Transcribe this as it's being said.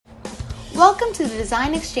Welcome to the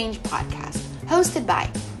Design Exchange podcast, hosted by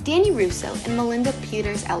Danny Russo and Melinda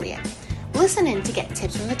Peters-Elliott. Listen in to get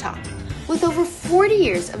tips from the top. With over 40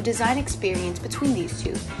 years of design experience between these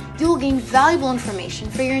two, you will gain valuable information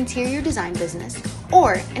for your interior design business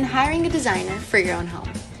or in hiring a designer for your own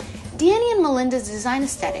home. Danny and Melinda's design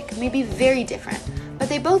aesthetic may be very different, but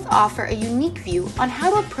they both offer a unique view on how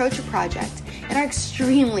to approach a project and are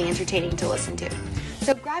extremely entertaining to listen to.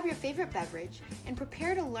 So grab your favorite beverage and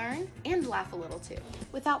prepare to learn and laugh a little too.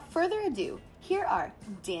 Without further ado, here are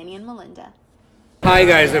Danny and Melinda. Hi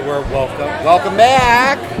guys, and welcome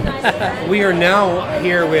back. We are now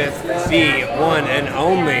here with the one and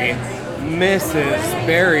only Mrs.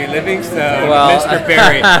 Barry Livingstone. Well,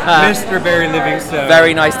 Mr. Barry Livingstone.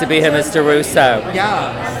 Very nice to be here, Mr. Russo.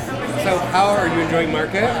 Yeah. So how are you enjoying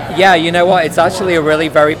market? Yeah, you know what? It's actually a really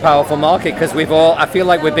very powerful market because I feel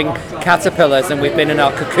like we've been caterpillars and we've been in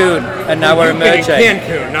our cocoon and now we're emerging.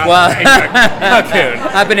 Cancun, not cocoon.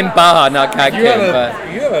 I've been in Baja, not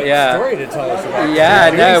Cancun. You have a story to tell us about.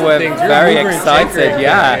 We're very excited.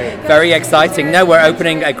 Very exciting. No, we're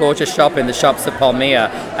opening a gorgeous shop in the Shops of Palmilla,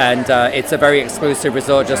 and it's a very exclusive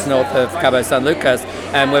resort just north of Cabo San Lucas,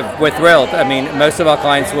 and we're thrilled. I mean, most of our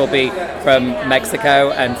clients will be from Mexico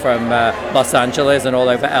and from Los Angeles and all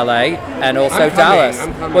over LA, and also Dallas.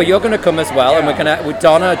 Well, you're going to come as well, and we're going to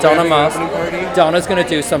Donna Moss. Donna's going to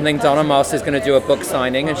do something. Donna Moss is going to do a book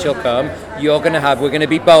signing, and she'll come. We're going to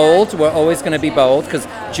be bold. We're always going to be bold because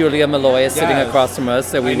Julia Malloy is sitting across from us,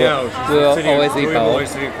 so we'll always be bold.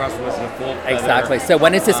 Sitting across from us in a full feather. Exactly. So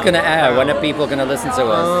when is this going to air? When are people going to listen to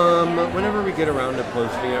us? Whenever we get around to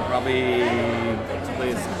posting it, probably.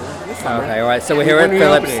 Okay, all right. So we're here at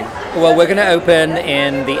Phillips. Well, we're going to open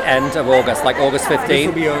in the end of August, like August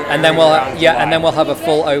 15th, and then we'll have a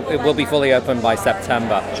full. It will be fully open by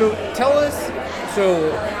September. So tell us. So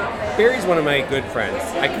Barry's one of my good friends.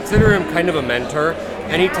 I consider him kind of a mentor.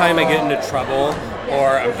 Anytime I get into trouble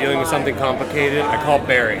or I'm dealing with something complicated, I call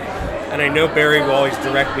Barry, and I know Barry will always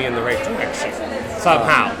direct me in the right direction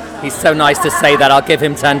somehow. He's so nice to say that. I'll give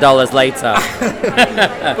him $10 later.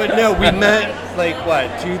 But no, we met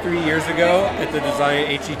 2-3 years ago at the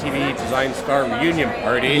HGTV Design Star reunion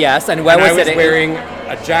party. Yes, and where was it? I was wearing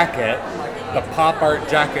a jacket, the pop art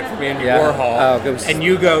jacket from Andy Warhol. And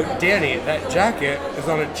you go, Danny, that jacket is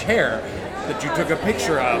on a chair that you took a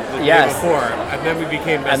picture of the day before, and then we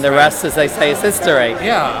became best friends. And the rest, as they say, is history.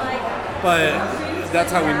 Yeah, but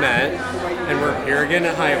that's how we met, and we're here again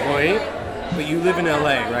at High Point. But you live in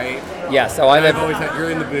LA, right? Yeah, so I live.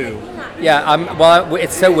 You're in the Boo. Yeah,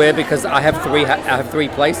 it's so weird because I have three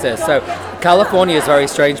places. So California is very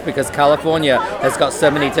strange because California has got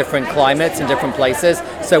so many different climates and different places.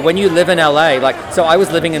 So when you live in LA, so I was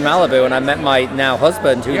living in Malibu and I met my now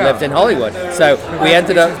husband who lived in Hollywood. So we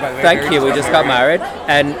ended up. Thank you. We just got married,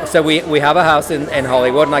 and so we have a house in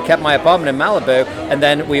Hollywood, and I kept my apartment in Malibu, and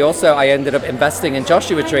then I ended up investing in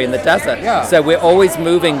Joshua Tree in the desert. Yeah. So we're always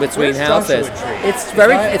moving between houses.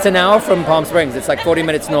 It's an hour from Palm Springs. It's like 40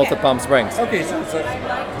 minutes north of Palm Springs. Okay, so it's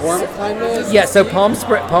a warm climate? Yeah, so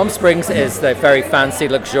Palm Springs is the very fancy,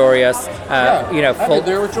 luxurious,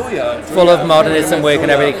 full of modernism work and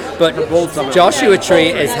everything. But Joshua Tree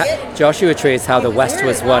is how the West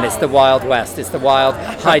was won. It's the Wild West. It's the wild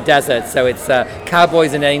high desert. So it's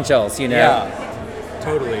cowboys and angels, Yeah.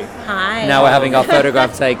 Totally. Hi. Now we're having our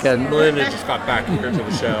photograph taken. Melinda just got back here to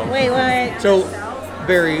the show. Wait, what? So,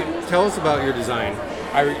 Barry, tell us about your design.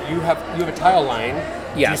 You have a tile line.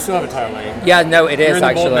 Yes. You still have a tile line. Yeah, no, it is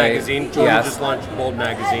actually. Bold magazine. Jordan just launched Bold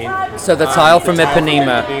magazine. So the tile from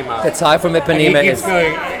Ipanema. The tile from Ipanema is.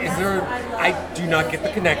 I do not get the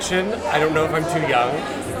connection. I don't know if I'm too young.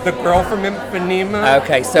 The girl from Ipanema.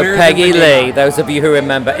 Okay, so Peggy Lee. Those of you who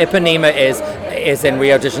remember, Ipanema is in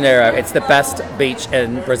Rio de Janeiro. It's the best beach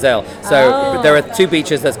in Brazil. So there are two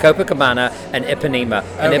beaches. There's Copacabana and Ipanema.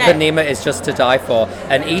 And Ipanema is just to die for.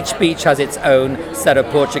 And each beach has its own set of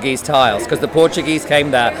Portuguese tiles because the Portuguese came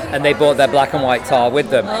there and they brought their black and white tile with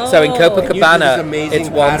them. So in Copacabana, it's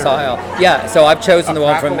one tile. Yeah, so I've chosen the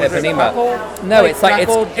one from Ipanema. No, it's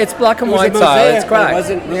black and white tile. It's cracked. It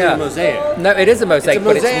wasn't really a mosaic. No, it is a mosaic,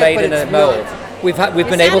 but it's made in a mold. We've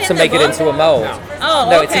been able to make it into a mold.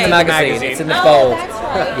 No, it's in the magazine. It's in the bold.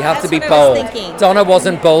 You have to be bold. Donna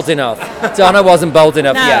wasn't bold enough.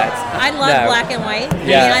 yet. I love black and white.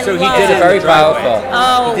 Yeah, so he did it very powerful.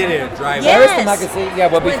 Oh, he did it in dry. Yes. Where is the magazine? Yeah,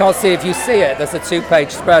 well, we can't see. If you see it, there's a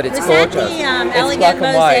 2-page spread. It's gorgeous. That the it's elegant black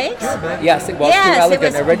and white. Yes, it was too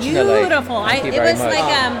elegant originally. Beautiful. Thank you very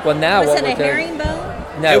much. Well, now was it a herringbone?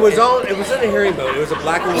 No, it wasn't a herringbone. It was a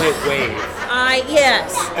black and white wave.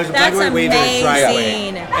 Yes. It was a black and white wave in a dry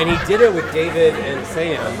wave. And he did it with David and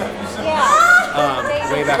Sam. Yeah.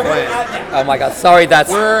 way back when. Oh my God! Sorry, that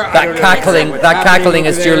cackling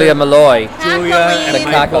is Julia Malloy. Julia and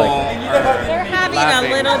cackling. They're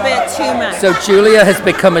having a little bit too much. So Julia has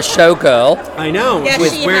become a showgirl. I know. Yes,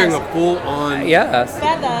 She's she wearing has. a full-on. Yes.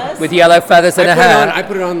 Feathers. With yellow feathers in her hair. I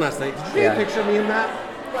put it on last night. Did you take a picture of me in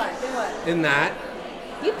that? In that?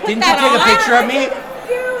 You put Didn't you that take a on? picture of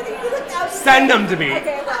me? Send them to me.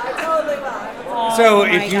 Okay, well, I totally will. Oh So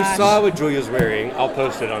my if you gosh. saw what Julia's wearing, I'll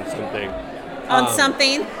post it on something. On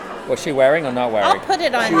something, Was she wearing or not wearing? I'll put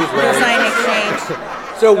it on She was wearing- Design Exchange.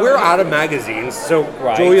 So we're out of magazines. So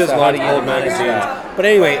Right, Julia's so how not do you old manage magazines. that? But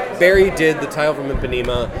anyway, Barry did the tile from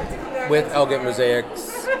Ipanema with Elegant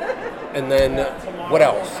Mosaics. And then what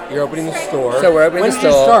else? You're opening the store. So we're opening when the did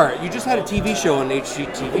you store. start? You just had a TV show on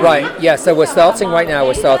HGTV. Right, yeah, so we're starting right now.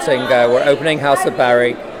 We're opening House of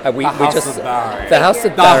Barry. The House of Barry. The House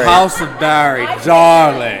of The Barry. House of Barry,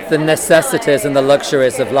 darling. The necessities and the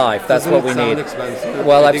luxuries of life. That's Doesn't what it we sound need. expensive?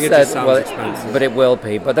 Well, I I've think it said, just sounds well, expensive. but it will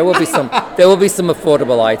be. But there will be some. There will be some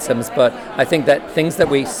affordable items. But I think that things that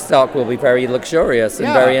we stock will be very luxurious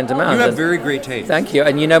and very in demand. You have And very great taste. thank you.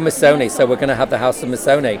 And you know Missoni, so we're going to have the House of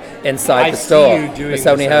Missoni inside I the see store. you doing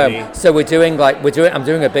Missoni Missoni. Home. So I'm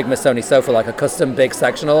doing a big Missoni sofa, like a custom big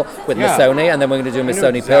sectional with Yeah. Missoni, and then we're going to do know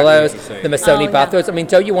Missoni exactly pillows, what you're saying. the Missoni Oh, yeah. bathrobes. I mean,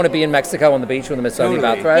 don't you want to be in Mexico on the beach with a Missoni Totally.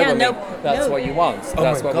 bathrobe? Yeah, I mean, no, that's no. what you want. Oh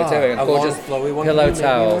That's my what God. we're doing. A Gorgeous long, flowy one? pillow Can you make me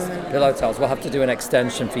towels. one? Pillow towels. We'll have to do an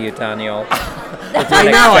extension for you, Daniel. I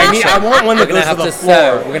know. I want one We're that gonna goes to have the to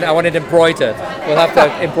floor. sew. I want it embroidered. We'll have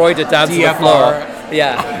to embroider down to the DFR. floor.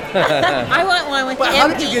 Yeah. I want one with But how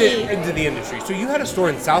did you MPE. get into the industry? So you had a store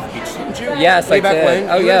in South Beach, didn't you? Yes, Way I back did. when?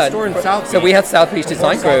 Oh, You yeah. had a store in South Beach. So we had South Beach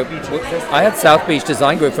Before Design South Group. Beach existed. I had South Beach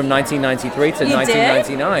Design Group from 1993 to You did?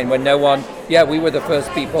 1999 when no one. Yeah, we were the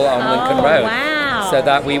first people on Lincoln Road. Wow. So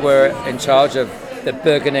that we were in charge of the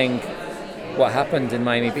burgeoning what happened in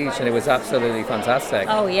Miami Beach, and it was absolutely fantastic.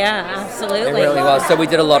 Oh yeah, It absolutely. really was. So we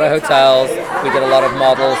did a lot of hotels, we did a lot of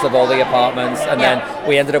models of all the apartments, and Yeah. then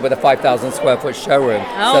we ended up with a 5,000 square foot showroom.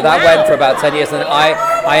 Oh, so that wow. went for about 10 years, and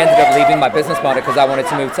I ended up leaving my business model because I wanted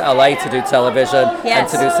to move to LA to do television and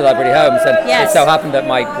Yes. to do celebrity homes. And Yes. it so happened that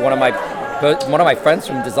one of my friends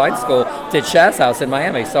from design school did Cher's house in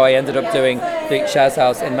Miami, so I ended up doing the Cher's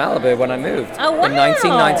house in Malibu when I moved. Oh, wow. In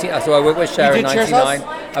 1990, so I worked with Cher in did Cher's 99.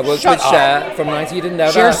 house? I worked Shut with up. Cher from 90. You didn't know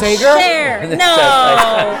Cher that? Sager? Share.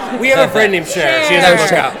 No. We have a friend named Cher. She Cher. doesn't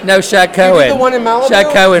work out. No, Cher Cohen. the one in Malibu? Cher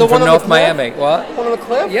Cohen The one from on the North cliff? Miami. What? One on the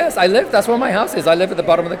cliff? Yes, I live. That's where my house is. I live at the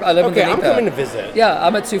bottom of the. I live Okay, I'm underneath coming to her. visit. Yeah,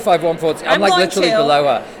 I'm at 25140. I'm I'm like going literally to. below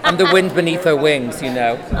her. I'm the wind beneath her wings. You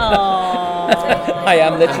know. Oh. I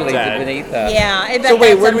am literally dead. beneath her. Yeah. I bet So wait,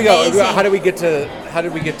 that's where do we go? amazing. How did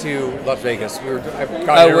we get to Las Vegas? I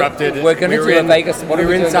got interrupted. we're gonna We were do a in- Vegas. What we are were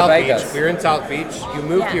we in doing in South Vegas? Beach. We were in South Beach. You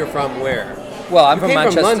moved Yeah. here from where? Well, I'm You from came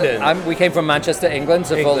from Manchester. London. We came from Manchester, England, to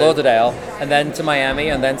Fort England. Lauderdale, and then to Miami,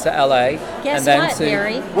 and then to LA, Guess and then what, to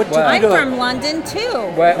Barry? What took where? you I'm to- from London too.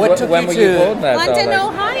 Where, What wh- took when you were to you born there, London,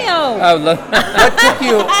 darling? Ohio. Oh, look.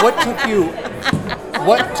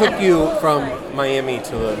 What took you from Miami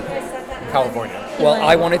to California? Well,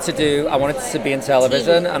 I wanted to be in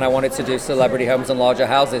television, and I wanted to do celebrity homes and larger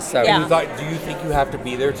houses. So Yeah. Do you think you have to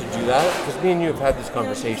be there to do that? Because me and you have had this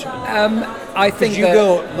conversation. I think Did you that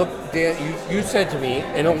go, look, Dan, you said to me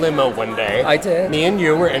in a limo one day. I did. Me and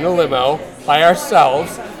you were in a limo by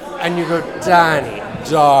ourselves, and you go, Donnie,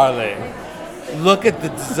 darling, look at the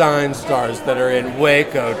design stars that are in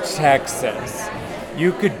Waco, Texas.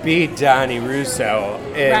 You could be Donnie Russo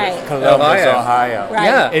in Right. Columbus, Ohio. Right.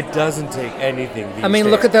 Yeah. It doesn't take anything these I mean,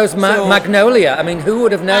 days. look at those So- Magnolia. I mean, who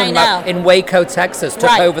would have known I know. in Waco, Texas, took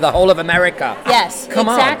Right. over the whole of America? Yes, Come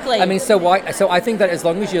exactly. on. I mean, so why? So I think that as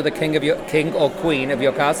long as you're the king or queen of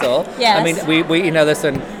your castle. Yes. I mean, we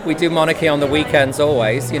listen, we do monarchy on the weekends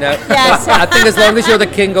always. Yes. I think as long as you're the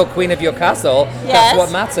king or queen of your castle, Yes. that's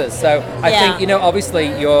what matters. So I Yeah. think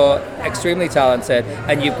obviously you're extremely talented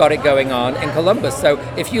and you've got it going on in Columbus. So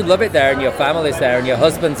if you love it there and your family's there and your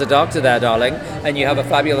husband's a doctor there, darling, and you have a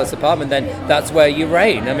fabulous apartment, then that's where you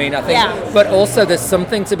reign. I mean, I think, Yeah. but also there's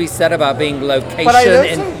something to be said about being location But I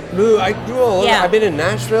in. do all over. Yeah. I've been in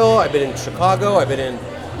Nashville. I've been in Chicago. I've been in.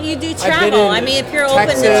 You do I've travel. been in I mean, if you're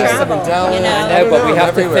Texas, open to I've travel, been down you in- know. I I know, don't but we know,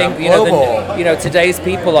 have to everywhere. think, Global. today's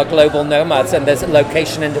people are global nomads and there's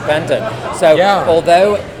location independent. So Yeah.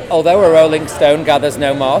 although a Rolling Stone gathers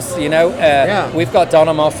no moss, we've got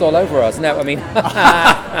Donna Moss all over us. No, I mean,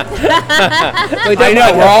 I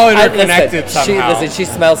know, we're all interconnected somehow. She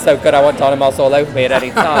smells so good. I want Donna Moss all over me at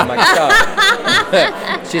any time. My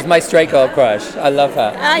God. She's my straight girl crush. I love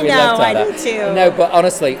her. I We know, love I Donna. do too. No, but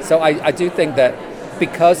honestly, so I do think that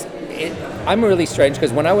because I'm really strange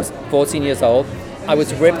because when I was 14 years old, I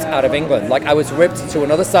was ripped out of England. Like I was ripped to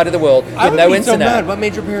another side of the world with I would no be internet. so mad. What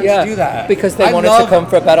made your parents do that? Because they I wanted to love come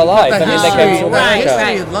for a better life. The I mean, they came to Right, America.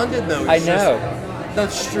 history in London, though. I It's know. just the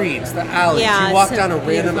streets, the alleys. Yeah, you walk it's down a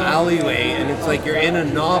beautiful. random alleyway, and it's like you're in a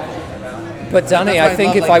novel. But Danny, That's why I think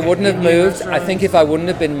I love, if I like, wouldn't have Indian moved, I restaurants. think if I wouldn't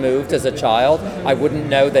have been moved as a child, I wouldn't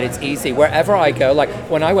know that it's easy. Wherever I go, like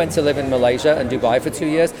when I went to live in Malaysia and Dubai for 2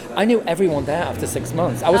 years, I knew everyone there after 6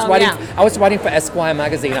 months. I was writing for Esquire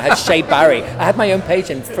magazine. I had Shea Barry. I had my own page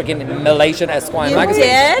in friggin' Malaysian Esquire You magazine.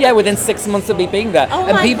 did? Yeah, within 6 months of me being there. Oh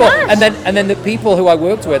and my people, gosh. and then the people who I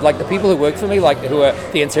worked with, like the people who worked for me, like who were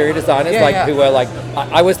the interior designers, who were like,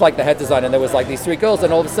 I was like the head designer, and there was like these 3 girls,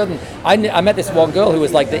 and all of a sudden, I met this one girl who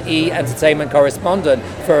was like the entertainment correspondent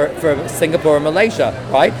for Singapore and Malaysia,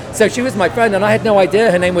 right? So she was my friend, and I had no idea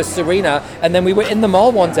her name was Serena. And then we were in the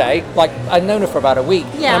mall one day, like I'd known her for about a week.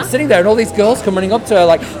 Yeah. And I'm sitting there, and all these girls come running up to her,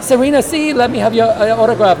 like, Serena, see, let me have your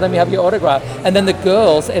autograph. Let me have your autograph. And then the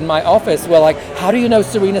girls in my office were like, how do you know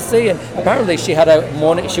Serena C? And apparently she had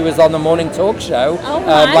she was on the morning talk show, Oh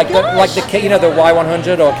my like gosh. the the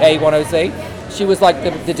Y100 or K100C. She was like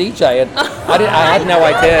the DJ, and I had no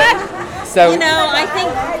idea. So You know, I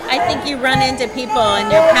think you run into people in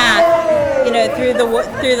your path, you know, through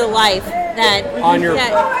the life that On your-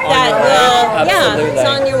 that, on that your will, way. yeah, Absolutely. it's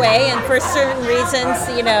on your way, and for certain reasons,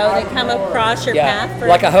 you know, that come across your path. For,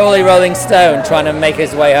 like a holy rolling stone trying to make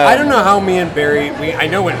his way home. I don't know how me and Barry. I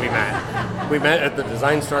know when we met. We met at the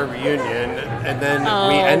Design Star reunion, and then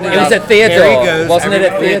we ended It was up. at Theodore. Barry goes, Wasn't it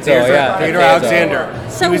at Theodore? Yeah, at Theodore Theodore. Alexander.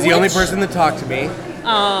 So he was the only which- person that talked to me.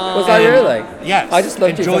 Was I And- really? Yes. I just loved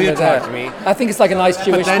And you Julia from the talked day. to me. I think it's like a nice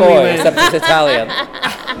Jewish then we boy, went- except it's Italian.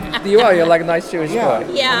 You're like a nice Jewish boy.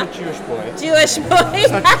 Yeah. I'm a Jewish boy. Jewish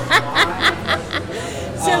boy.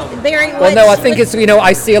 So Barry, Well, no, I think it's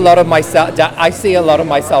I see a lot of myself. I see a lot of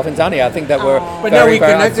myself in Danny. I think that we're. But very, no, we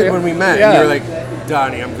very connected active. when we met. Yeah. And you were like,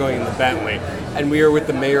 Donnie, I'm going in the Bentley. And we were with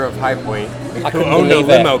the mayor of High Point, I who couldn't owned a believe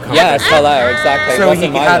limo it. company. Yes, hello, exactly. It So he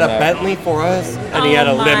wasn't my had a limo. Bentley for us, and he had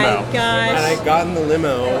a Oh my limo. gosh. And I got in the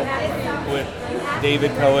limo with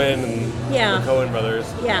David Cohen and Yeah. the Cohen brothers.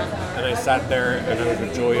 Yeah. And I sat there, and I was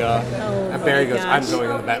with Julia. Oh And Barry my goes, I'm gosh. going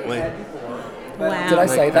in the Bentley. Wow. Did I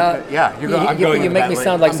say that? Yeah, you're going. I'm you, going you in the make me Bentley.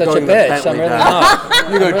 sound like I'm such a going in the bitch. Bentley, I'm really Dad.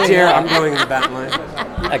 not. You go, really dear, not. I'm going in the Bentley.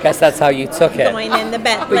 I guess that's how you took it. Going in the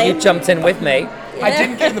But Bentley. you jumped in with me. I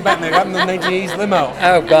didn't get in the Bentley. I got in the 1980s limo.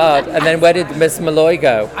 Oh God! And then where did Miss Malloy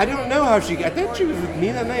go? I don't know how she. I think she was with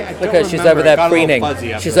me that night. I don't Look at she's remember. over there It got a little preening.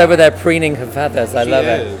 fuzzy after She's that. over there preening her feathers. I She love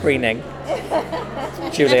is. it. Preening.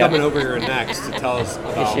 She's Julia. coming over here next to tell us Is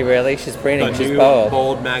about she really? She's preening. the She's new bold.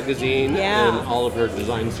 Bold magazine Yeah. and all of her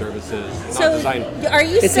design services. So, Not design. are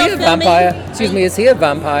you Is still he a filming? vampire? Excuse me. Is he a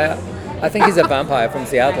vampire? I think he's a vampire from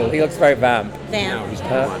Seattle. He looks very vamp. No, Damn. he's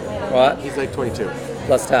Huh? 21. What? He's like 22.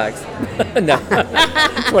 Plus tags. No.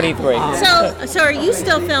 23. So are you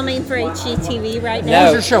still filming for HGTV right No. now?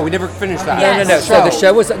 What was your show? We never finished that. No, no, no. So the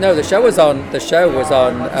show was The show was on.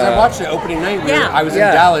 'Cause I watched it opening night. Yeah. I was Yeah.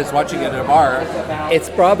 in Dallas watching it at a bar. It's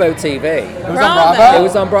Bravo TV. It was Bravo. on Bravo. It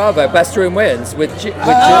was on Bravo. Best Room Wins with Oh,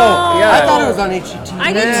 yeah. I thought it was on HGTV.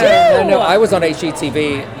 I did No, too. no, I was on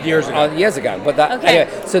HGTV Years ago. Years ago, but that Okay. anyway.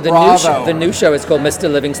 So Bravo. the new show is called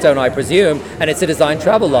Mr. Livingstone, I presume, and it's a design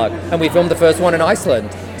travel log, and we filmed the first one in Iceland.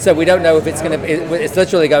 So we don't know if it's going to. It's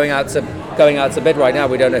literally going out to bid right now.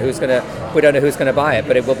 We don't know who's going to buy it,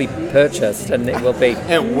 but it will be purchased, and it will be.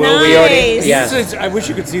 It will Nice. be already. Yeah. I wish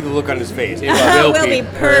you could see the look on his face. It will be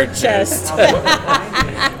purchased.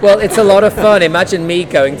 Well, it's a lot of fun. Imagine me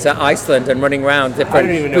going to Iceland and running around different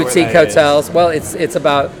don't even know where boutique that is. hotels. Well, it's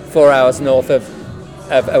about 4 hours north of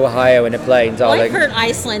Ohio in a plane, Well, darling. I've heard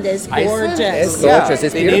Iceland is Iceland? gorgeous. It's gorgeous.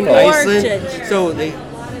 It's They named beautiful. Iceland. Gorgeous. So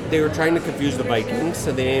they were trying to confuse the Vikings,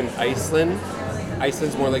 so they named Iceland.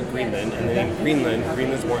 Iceland's more like Greenland, and they named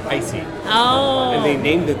Greenland's more icy. Oh. And they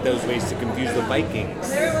named it those ways to confuse the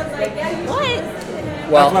Vikings. What?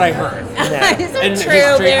 Well, That's what I heard. Is it And true,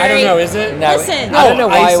 history, I don't Barry? know, is it? No, Listen. I don't know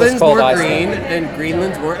why it was Iceland's called more Iceland. green and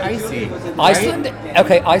Greenland's more icy. right? Iceland,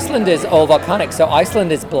 okay, Iceland is all volcanic, so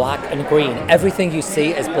Iceland is black and green. Everything you see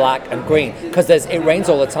is black and green because it rains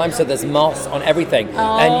all the time, so there's moss on everything,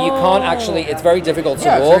 and you can't actually. It's very difficult to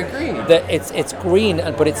Yeah, it's walk. very green. It's green,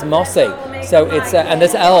 but it's mossy. So it's and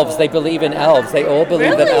there's elves. They believe in elves. They all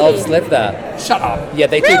believe that Really? elves live there. Shut up. Yeah,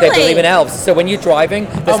 they do. They Really? believe in elves. So when you're driving,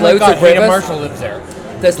 Oh there's my loads God, of Hayden rivers. Marshall lives there.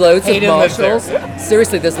 There's loads Hayden of lives there. marshals.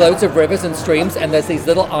 Seriously, there's loads of rivers and streams, and there's these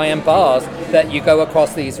little iron bars that you go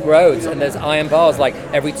across these roads, and there's iron bars like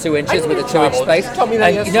every 2 inches with a 2-inch traveled. space. You told me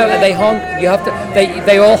that and you know, yesterday. and they honk. You have to.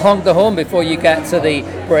 They all honk the horn before you get to the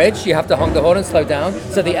bridge. You have to honk the horn and slow down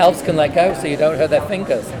so the elves can let go, so you don't hurt their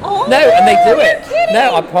fingers. Oh, no, and they do you're it. kidding.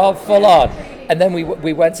 No, I'm full on. And then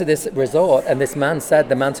we went to this resort, and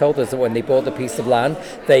the man told us that when they bought the piece of land,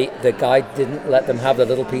 the guy didn't let them have the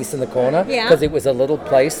little piece in the corner because it was a little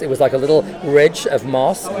place. It was like a little ridge of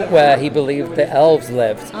moss where he believed the elves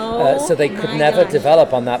lived. So they could never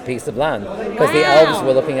develop on that piece of land because the elves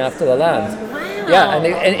were looking after the land. Yeah, and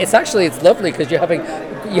it's lovely because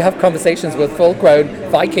you have conversations with full-grown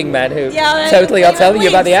Viking men who totally are telling you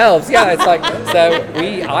about the elves. Yeah, it's like,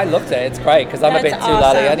 I loved it. It's great because I'm a bit too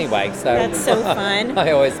lolly anyway. So that's so fun.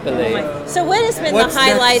 I always believe. So what has been the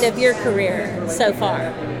highlight of your career so far?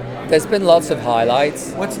 There's been lots of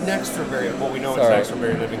highlights. What's next for Barry? Well, we know what's next for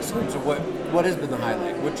Barry Livingston. So what has been the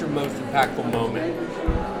highlight? What's your most impactful moment?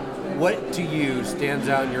 What to you stands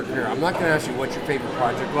out in your career? I'm not going to ask you what your favorite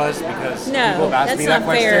project was because people have asked me that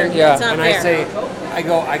question. Yeah. That's not fair.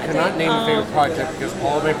 I cannot name a favorite project because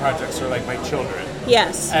all of my projects are like my children.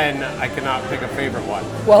 Yes. And I cannot pick a favorite one.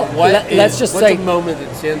 Well, let's just say... What's a moment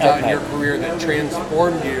that stands out in your career that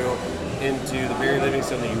transformed you into the Barry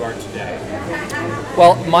Livingston that you are today?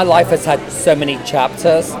 Well, my life has had so many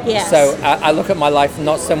chapters. Yes. So I look at my life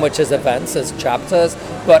not so much as events, as chapters,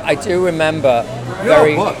 but I do remember you have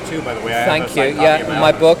a book too, by the way. Thank you. Yeah,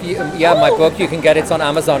 my book. My book. You can get it on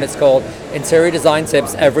Amazon. It's called Interior Design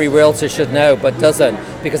Tips Every Realtor Should Know But Doesn't.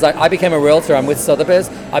 Because I became a realtor. I'm with Sotheby's.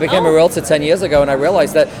 I became a realtor 10 years ago, and I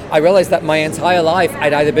realized that my entire life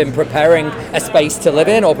I'd either been preparing a space to live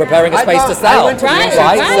in or preparing a space to sell. Right.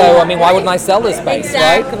 So I mean, why wouldn't I sell this space?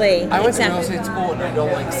 Exactly. Right? I went to real estate school and I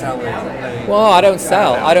don't like selling. Well, I don't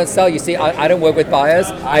sell. You see, I don't work with buyers.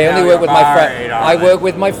 I only work with my friends. I work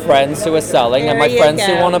with my friends who are selling and my friends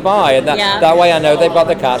who want to buy, and that way I know they've got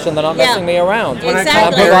the cash and they're not messing me around.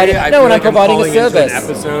 Exactly. I'm providing a service. An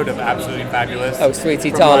episode of Absolutely Fabulous. Oh,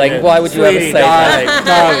 sweetie, darling, why would you ever say that?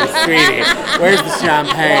 Darling, sweetie, where's the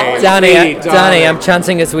champagne? Danny, I'm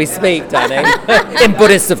chanting as we speak, Danny. In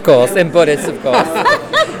Buddhist, of course.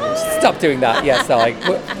 Stop doing that. Yes, darling.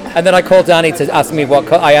 And then I called Danny to ask me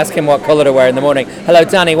I asked him what color to wear in the morning. Hello,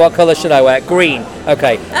 Danny, what color should I wear? Green.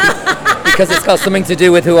 Okay. Because it's got something to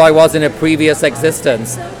do with who I was in a previous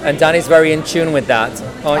existence. And Danny's very in tune with that,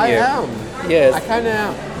 aren't you? I am. Yes. I kind of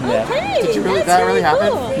am. Yeah. Okay. Did you really? That really happen?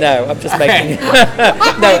 Cool. No, I'm just making.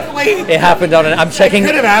 No, Wait. it happened on. I'm checking. It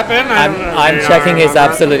could have happened. I'm checking his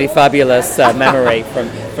absolutely fabulous memory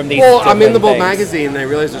from these. Well, I'm in the Bold things. magazine, and I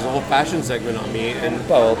realized there's a whole fashion segment on me, and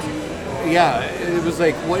Bold. yeah, it was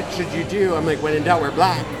like, what should you do? I'm like, when in doubt, wear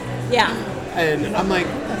black. Yeah. And I'm like,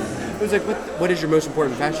 it was like, what is your most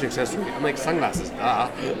important fashion accessory? I'm like, sunglasses.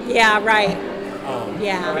 Yeah. Right. But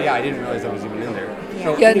yeah, I didn't realize that was even in there.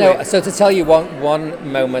 So, Yeah, anyway. no. So to tell you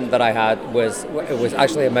one moment that I had was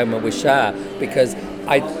actually a moment with Cher, because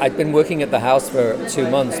I'd been working at the house for 2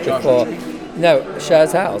 months before. No,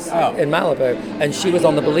 Cher's house in Malibu, and she was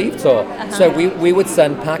on the Believe tour. So we would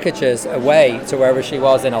send packages away to wherever she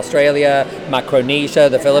was in Australia, Micronesia,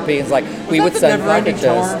 the Philippines. Like we would send packages.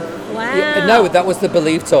 Wow. Yeah, no, that was the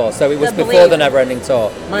Believe tour. So it was The before Believe. the Neverending Tour.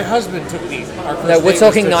 My husband took these. Our first No, date we're was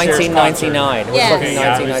talking to Cher's 1999. concert. We're Yes. talking Okay,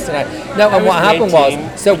 yeah, 1999. No, I and was what happened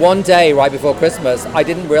 19. was, so one day right before Christmas, I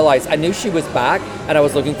didn't realize, I knew she was back, and I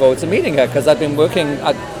was looking forward to meeting her because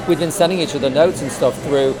we'd been sending each other notes and stuff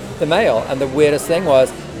through the mail. And the weirdest thing was,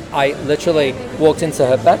 I literally walked into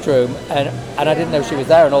her bedroom and I didn't know she was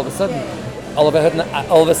there. And all of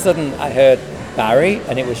a sudden, I heard Barry,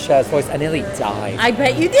 and it was Cher's voice. I nearly died. I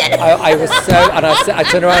bet you did. I was so, and I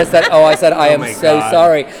turned around and said, I am my so God.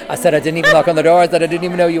 sorry. I said, I didn't even knock on the door. I said, I didn't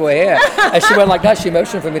even know you were here. And she went like that. She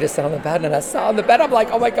motioned for me to sit on the bed, and I sat on the bed. I'm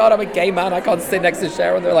like, oh my God, I'm a gay man. I can't sit next to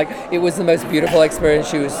Cher. And they're like, it was the most beautiful experience.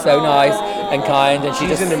 She was so nice and kind, and she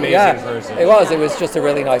She's just an amazing person. It was just a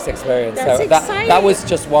really nice experience. That's so exciting. that was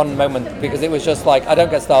just one moment, because it was just like, I don't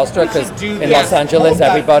get starstruck because do in that. Los Angeles Hold that-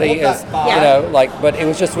 everybody hold that is, thought. you know, like, but it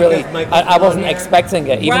was just really, Because Michael's I wasn't on here. expecting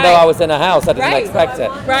it. Even Right. though I was in a house, I didn't Right. expect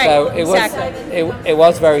it. Right. So it was Exactly. it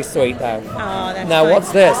was very sweet though. Oh, that's Now fun.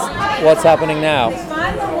 what's this? What's happening now?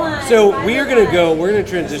 So we're gonna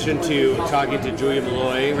transition to talking to Julia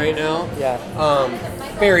Malloy right now. Yeah.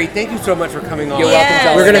 Barry, thank you so much for coming on. You're welcome, Yes,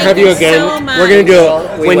 darling. We're gonna thank have you you again. so much. We're gonna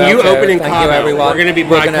do We when will you do. open in Thank you, Cabo. everyone. We're gonna be We're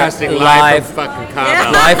gonna broadcasting live live- from fucking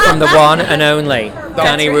Cabo. Live from the one and only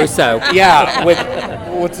Danny Russo. Yeah, with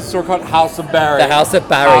what's the store called? House of Barry. The House of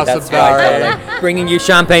Barry, House that's of Barry. right, darling. Bringing you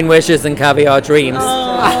champagne wishes and caviar dreams.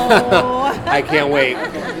 I can't wait.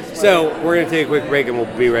 So we're gonna take a quick break and we'll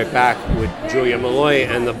be right back with Julia Malloy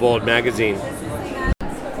and the Bold magazine.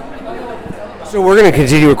 So we're going to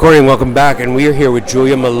continue recording. Welcome back, and we are here with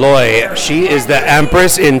Julia Malloy. She is the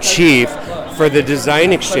Empress in Chief for the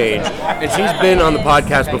Design Exchange, and she's been on the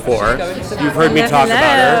podcast before. You've heard me talk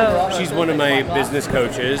about her. She's one of my business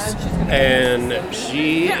coaches, and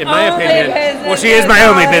she, in my opinion, well, she is my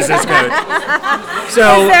only business coach.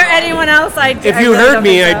 So, is there anyone else? If you heard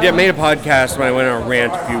me, I made a podcast when I went on a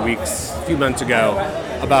rant a few months ago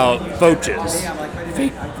about coaches,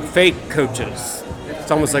 fake coaches.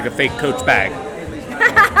 It's almost like a fake coach bag.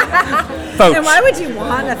 Then why would you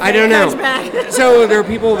want a fake I don't know. coach bag? So there are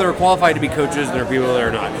people that are qualified to be coaches, and there are people that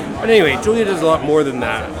are not. But anyway, Julia does a lot more than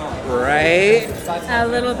that, right? A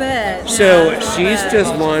little bit. So she's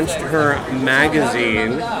just launched her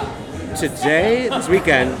magazine this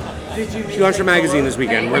weekend. She launched her magazine this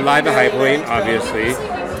weekend. We're live at High Point, obviously.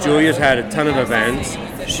 Julia's had a ton of events.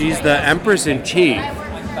 She's the Empress-in-Chief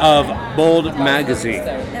of Bold Magazine.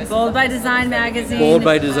 Bold by Design magazine. Bold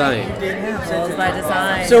by Design. Bold by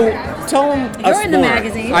Design. So tell them us You're in the more.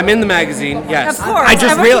 magazine. I'm in the magazine. Yes. Of course. I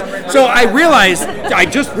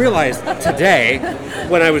just realized today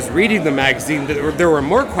when I was reading the magazine that there were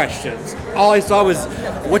more questions. All I saw was,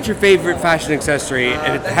 "What's your favorite fashion accessory?"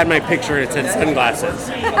 And it had my picture and it said sunglasses.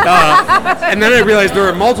 And then I realized there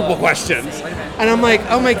were multiple questions. And I'm like,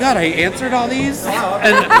 oh my God, I answered all these?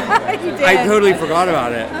 And I totally forgot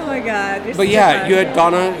about it. Oh my God. But yeah, you had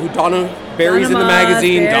Donna Barry's in the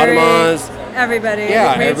magazine, Donna Moz. Everybody.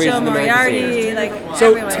 Yeah, Rachel everybody's in the Moriarty. magazine. So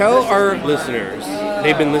everyone. tell our listeners,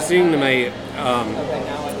 they've been listening to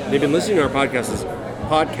our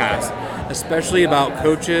podcast, especially about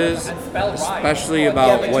coaches, especially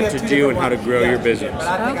about what to do and how to grow your business.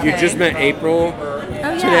 Okay. You just met April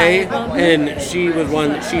today, and she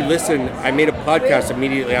listened. I made a podcast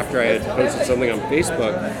immediately after I had posted something on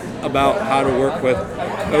Facebook about how to work with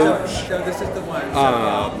coach,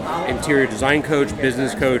 interior design coach,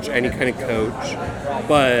 business coach, any kind of coach.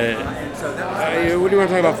 But what do you want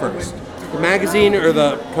to talk about first? The magazine or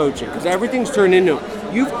the coaching? Because everything's turned into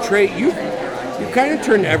you've kind of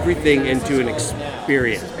turned everything into an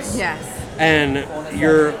experience. Yes. And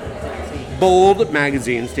your Bold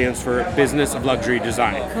magazine stands for Business of Luxury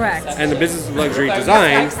Design. Correct. And the Business of Luxury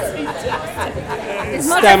Design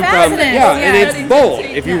stem from and it's bold.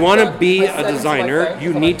 If you want to be a designer,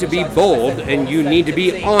 you need to be bold and you need to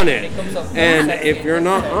be on it. And if you're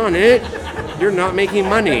not on it, you're not making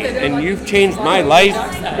money. And you've changed my life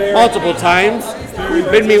multiple times. You've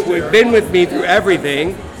been with me through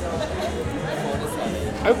everything.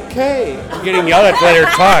 Okay, I'm getting yelled at to let her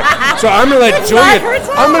talk. So I'm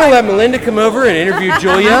gonna let Melinda come over and interview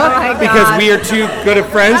Julia because we are too good of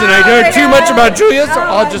friends and I know too much about Julia, so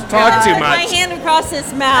I'll just talk too My much. hand across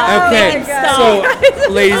his mouth. Okay, so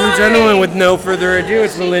ladies and gentlemen, with no further ado,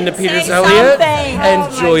 it's Melinda Peters Elliott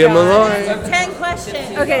and Julia Malloy. 10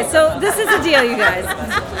 questions. Okay, so this is the deal, you guys.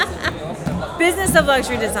 Business of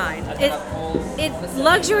Luxury Design.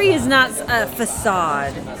 Luxury is not a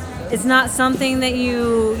facade. It's not something that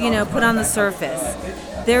you put on the surface.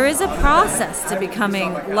 There is a process to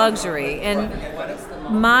becoming luxury, and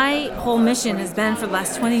my whole mission has been for the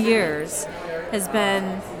last 20 years has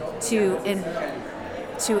been to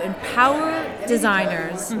empower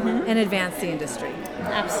designers and advance the industry.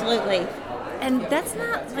 Absolutely. And that's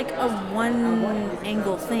not like a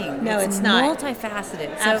one-angle thing. No, it's not.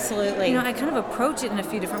 Multifaceted. So, Absolutely. I kind of approach it in a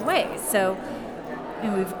few different ways. So,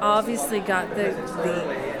 we've obviously got the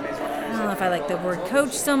I don't know if I like the word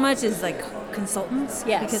coach so much as like consultants.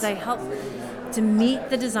 Yes. Because I help to meet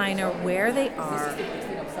the designer where they are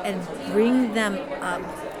and bring them up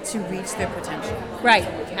to reach their potential. Right.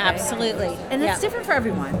 Absolutely. And it's different for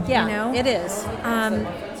everyone. Yeah, it is.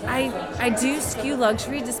 I do skew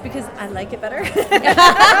luxury just because I like it better.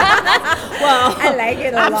 Well, I like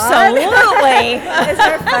it a absolutely. lot. It's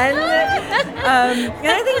more fun. And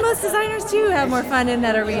I think most designers too have more fun in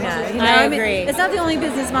that arena. I agree. It's not the only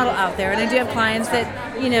business model out there, and I do have clients that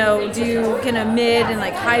do kind of mid and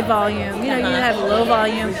like high volume. You have low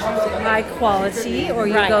volume, high quality, or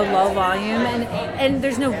you go low volume, and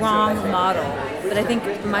there's no wrong model. But I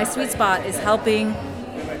think my sweet spot is helping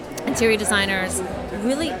interior designers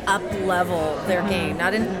really up level their game,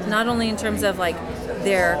 not only in terms of like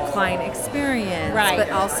their client experience, but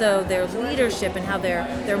also their leadership and how their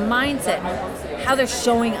mindset and how they're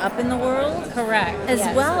showing up in the world. Correct. As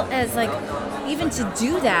well as like even to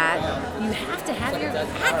do that, you have to have your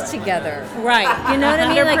act together. Right. You know what I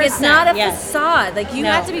mean? Like it's not a 100%, facade. Like you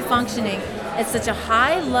have to be functioning at such a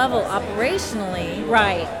high level operationally.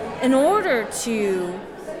 Right. In order to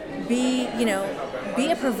be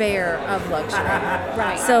a purveyor of luxury.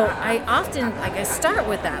 Right. So I often, I start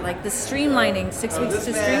with that, like the streamlining, 6 weeks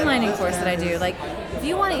to streamlining course that I do. Like, if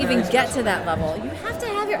you want to even get to that level, you have to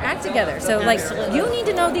have your act together. So like you need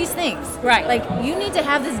to know these things. Right. Like you need to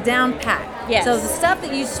have this down pat. Yes. So the stuff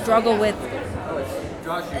that you struggle with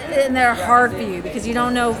and they're hard for you because you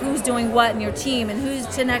don't know who's doing what in your team and who's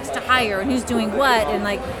to next to hire and who's doing what and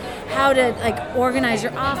like how to like organize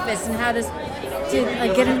your office and how to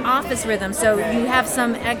like get an office rhythm so you have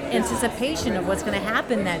some anticipation of what's going to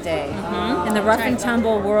happen that day. In the rough and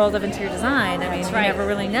tumble world of interior design, I mean, you never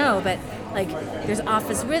really know, but like there's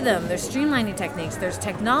office rhythm, there's streamlining techniques, there's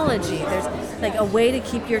technology, there's like a way to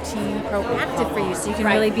keep your team proactive for you so you can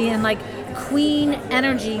really be in like queen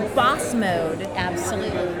energy boss mode.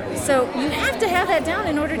 Absolutely. So you have to have that down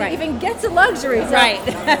in order to even get to luxury. So Right.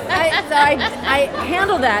 I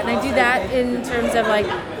handle that and I do that in terms of like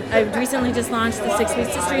I recently just launched the 6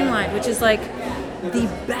 Weeks to Streamline, which is like the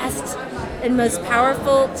best and most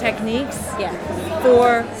powerful techniques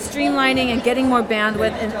for streamlining and getting more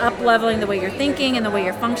bandwidth and up-leveling the way you're thinking and the way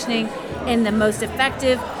you're functioning in the most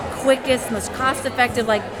effective, quickest, most cost-effective,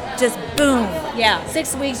 like just boom. Yeah.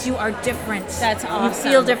 6 weeks, you are different. That's awesome.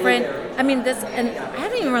 You feel different. I mean, this, and I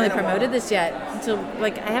haven't even really promoted this yet. So,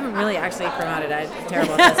 like, I haven't really actually promoted it. I'm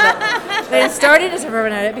terrible at this. But I started to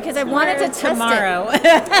promote it because I wanted to test tomorrow. it.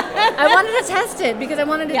 I wanted to test it because I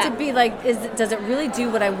wanted it to be like, does it really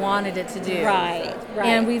do what I wanted it to do? Right.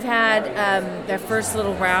 And we've had their first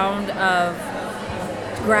little round of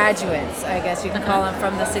graduates, I guess you can call them,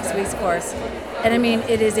 from the 6 weeks course. And I mean,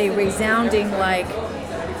 it is a resounding like,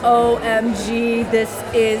 OMG, this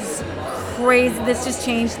is crazy. This just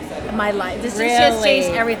changed my life. This just changed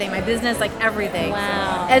everything, my business, like everything.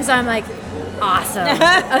 Wow. And so I'm like, awesome.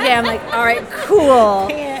 Okay, I'm like, all right, cool.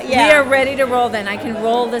 We are ready to roll then. I can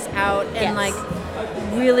roll this out and like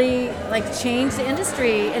really like change the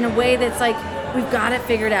industry in a way that's like, we've got it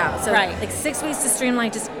figured out. So like 6 weeks to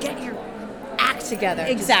Streamline, just get your act together.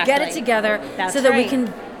 Exactly. Just get it together so that we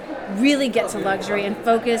can really get to luxury and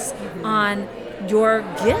focus on your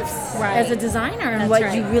gifts as a designer and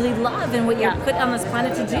what you really love and what you're put on this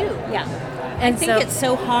planet to do. And I think it's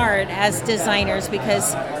so hard as designers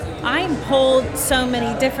because I'm pulled so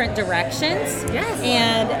many different directions.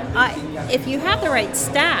 And if you have the right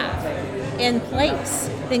staff in place,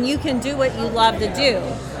 then you can do what you love to do.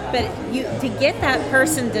 But to get that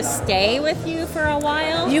person to stay with you for a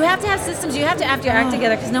while, you have to have systems. You have to have your act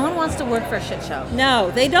together because no one wants to work for a shit show.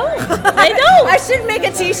 No, they don't. They don't. I should make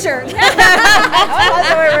a T-shirt.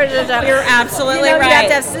 You're absolutely right. You have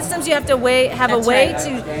to have systems. You have to have a way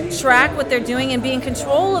to track what they're doing and be in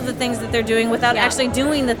control of the things that they're doing without actually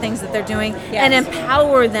doing the things that they're doing, and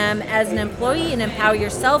empower them as an employee and empower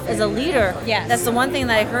yourself as a leader. That's the one thing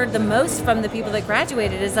that I heard the most from the people that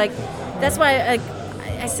graduated is like, that's why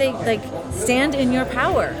I say, like, stand in your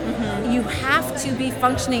power. You have to be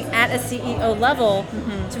functioning at a CEO level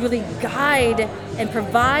to really guide and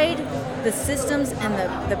provide the systems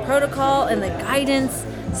and the protocol and the guidance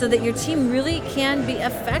so that your team really can be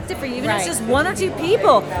effective for you. Even if it's just one or two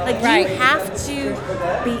people. Like, you have to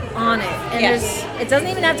be on it. And it doesn't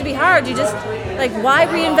even have to be hard. You just, like, why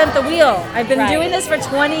reinvent the wheel? I've been doing this for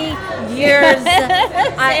 20 years.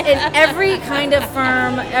 In every kind of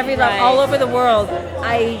firm, every level, all over the world,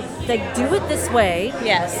 I like do it this way.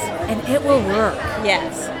 And it will work.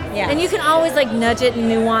 And you can always like nudge it and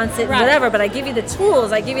nuance it, whatever. But I give you the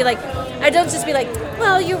tools. I give you like, I don't just be like,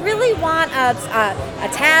 well, you really want a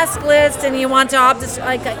task list and you want to opt this.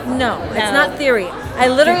 Like, no, it's not theory. I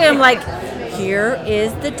literally am like, here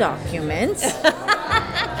is the document.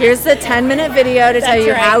 Here's the 10-minute video to tell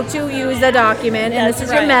you how to use the document, and this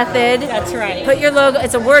is your method. That's right. Put your logo.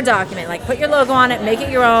 It's a Word document. Like, put your logo on it. Make it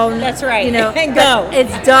your own. That's right. You know, and go.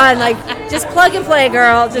 It's done. Like, just plug and play,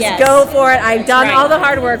 girl. Just go for it. I've done all the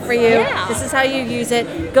hard work for you. This is how you use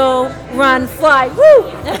it. Go, run, fly. Woo!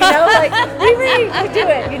 You know, like we do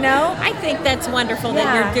it. You know. I think that's wonderful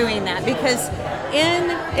that you're doing that because in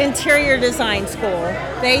interior design school,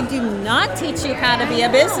 they do not teach you how to be a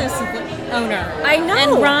business owner. I know.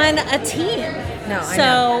 And run a team. No, so I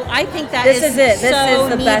know. I think that this is it. This so is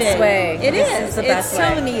the needed. best way. It's way.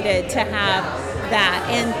 so needed to have that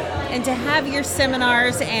and to have your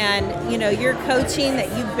seminars and your coaching that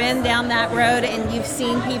you've been down that road and you've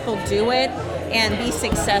seen people do it and be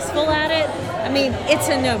successful at it. I mean, it's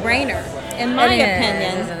a no-brainer in my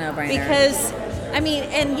opinion. It is a no-brainer because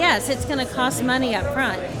and yes, it's going to cost money up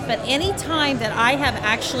front, but any time that I have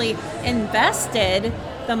actually invested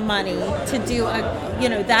the money to do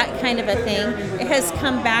that kind of a thing, it has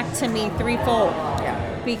come back to me threefold.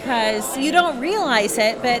 Because you don't realize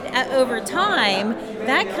it, but over time,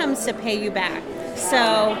 that comes to pay you back. So,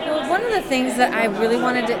 well, one of the things that I really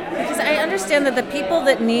wanted to, because I understand that the people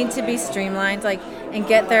that need to be streamlined, like, and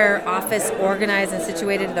get their office organized and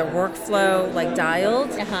situated, their workflow, like,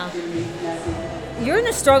 dialed, you're in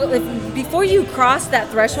a struggle. Before you cross that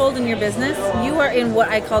threshold in your business, you are in what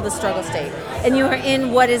I call the struggle state. And you are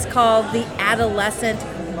in what is called the adolescent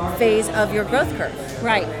phase of your growth curve.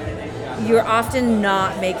 right, You're often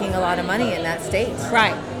not making a lot of money in that state.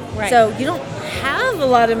 right. So you don't have a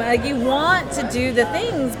lot of money. Like, you want to do the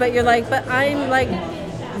things, but you're like, but I'm like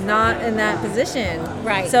not in that position.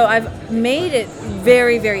 Right. So I've made it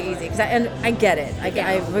very, very easy. And I get it.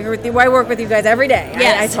 I work with you guys every day.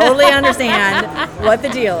 Yes. I totally understand what the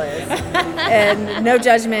deal is, and no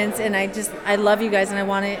judgments. And I love you guys, and I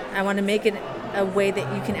want to make it a way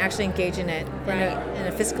that you can actually engage in it in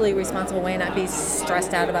a fiscally responsible way and not be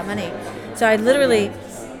stressed out about money. So I literally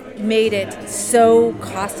made it so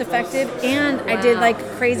cost effective, and I did like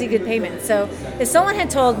crazy good payments. So if someone had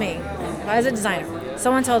told me, if I was a designer,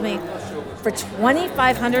 someone told me for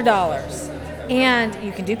 $2,500 and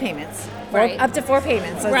you can do payments, up to 4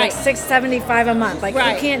 payments, so it's like $675 a month. Like,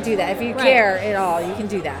 you can't do that. If you care at all, you can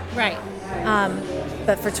do that. Right.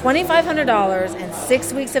 But for $2,500 and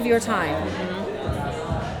 6 weeks of your time,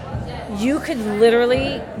 you could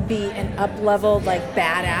literally be an up-leveled, like,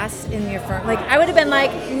 badass in your firm. Like, I would have been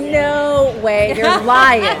like, no way, you're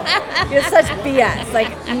lying. You're such BS. Like,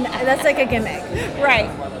 that's like a gimmick. Right.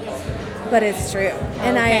 But it's true.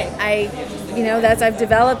 And I I've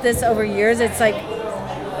developed this over years. It's like,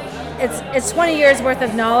 it's 20 years worth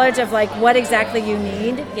of knowledge of like what exactly you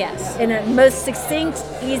need. Yes. In a most succinct,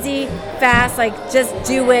 easy, fast, like just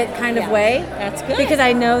do it kind of way. That's good. Because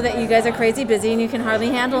I know that you guys are crazy busy and you can hardly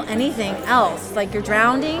handle anything else. Like, you're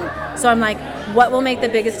drowning. So I'm like, what will make the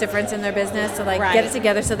biggest difference in their business? So like, get it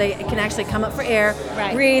together so they can actually come up for air,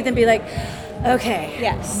 breathe, and be like, okay.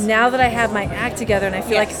 Yes. Now that I have my act together and I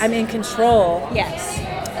feel like I'm in control. Yes.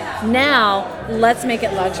 Now, let's make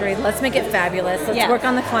it luxury. Let's make it fabulous. Let's work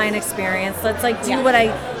on the client experience. Let's like do what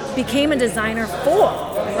I became a designer for.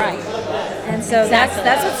 Right. And so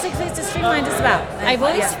that's what 6 Weeks to Streamline is about. I've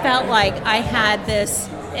always felt like I had this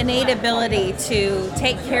innate ability to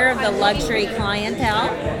take care of the luxury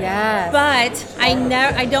clientele. Yes. But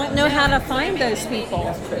I don't know how to find those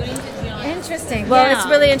people. Interesting. Well, it's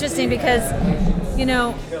really interesting because, you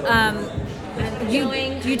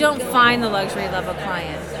don't find the luxury level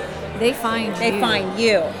client. They find you. They find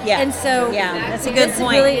you. Yeah. And so that's a good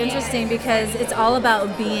point. It's really interesting because it's all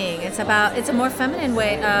about being. It's a more feminine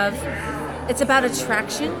way of, it's about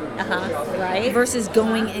attraction. Right. Versus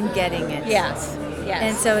going and getting it. Yes. Yes.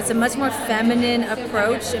 And so it's a much more feminine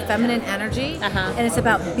approach, a feminine energy. And it's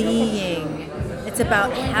about being. It's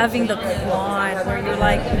about having the quad where you're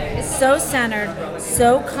like so centered,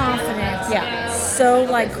 so confident, so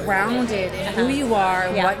like grounded in who you are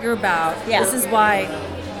and what you're about. This is why,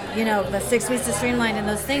 the 6 Weeks to Streamline and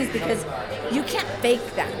those things, because you can't fake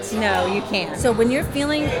that. No, you can't. So when you're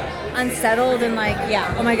feeling unsettled and like,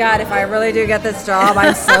 oh my God, if I really do get this job,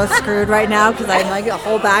 I'm so screwed right now because I'm like a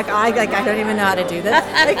whole back eye, like I don't even know how to do this.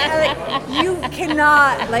 Like, you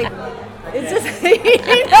cannot like. It's just, yes.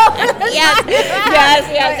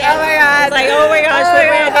 Like, oh my God. It's like, oh my gosh,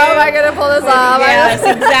 how am I going to pull this off? Yes,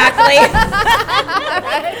 exactly.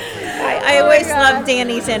 I always love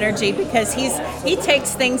Danny's energy because he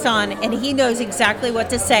takes things on and he knows exactly what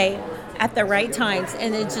to say at the right times,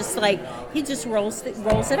 and it's just like he just rolls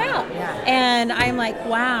it out. And I'm like,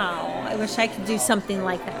 wow, I wish I could do something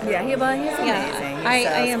like that. He's amazing. I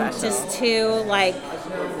am just too like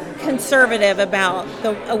conservative about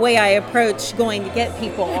the way I approach going to get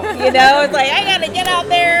people. It's like I gotta get out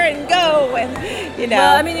there and go, and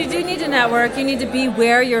Well, I mean, you do need to network. You need to be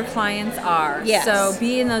where your clients are. Yes. So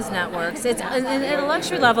be in those networks. It's and at a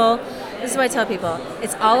luxury level. This is what I tell people.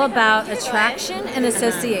 It's all about attraction and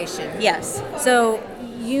association. Yes. So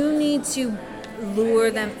you need to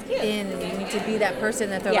lure them in. You need to be that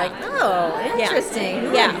person that they're like, oh, interesting. Who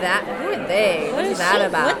are that? Who are they? What's that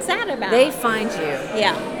about? What's that about? They find you.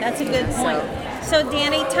 Yeah, that's a good point. So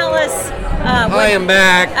Danny, tell us. I am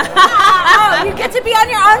back. Oh, you get to be on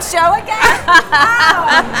your own show again?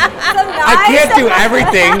 I can't do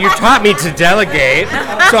everything. You taught me to delegate,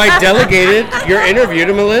 so I delegated your interview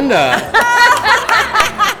to Melinda.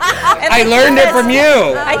 I learned it from you.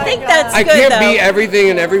 I think that's I good, can't be everything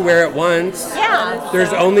and everywhere at once. Yeah.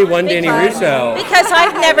 There's only one Danny Russo. Because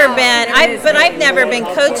I've never been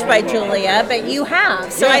coached by Julia, but you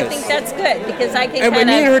have. So I think that's good because I can me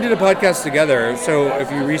and her did a podcast together. So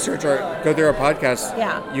if you research go through our podcast,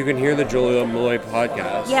 you can hear the Julia Malloy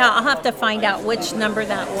podcast. Yeah, I'll have to find out which number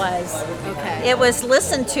that was. Okay. It was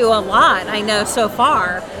listened to a lot, I know, so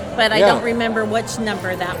far. but I Yeah. don't remember which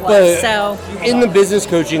number that was. But So in the business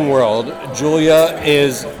coaching world, Julia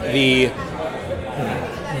is the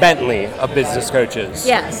Bentley of business coaches.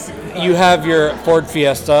 yes, You have your Ford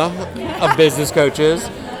Fiesta of business coaches.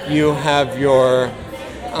 You have your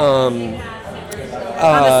Honda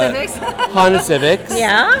Civics. Honda Civics.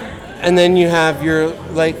 yeah, And then you have your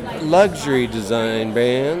like luxury design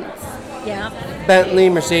brands. yeah, Bentley,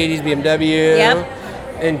 Mercedes, BMW. Yep.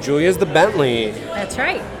 And Julia's the Bentley. that's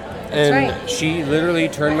right. And right. she literally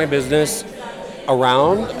turned my business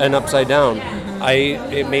around and upside down.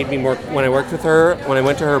 It made me more when I worked with her, when I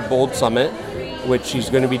went to her Bold Summit, which she's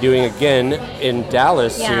going to be doing again in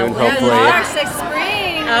Dallas Yeah, soon, well, hopefully. March next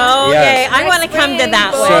spring. Okay, Yes. I want to come to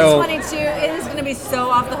that Bold one. So- 22. It is going to be so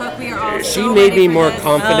off the hook. We are all She so made ready me for more this.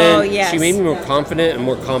 confident. Oh, yes. She made me more confident and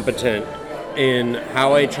more competent in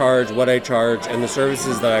how I charge, what I charge, and the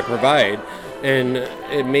services that I provide. And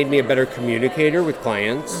it made me a better communicator with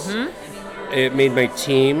clients. It made my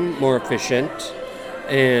team more efficient.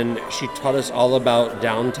 And she taught us all about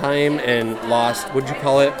downtime and lost, what'd you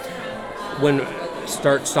call it? When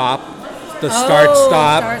start, stop. The start,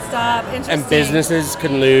 stop. Start, stop. Interesting. And businesses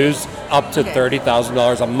can lose up to Okay.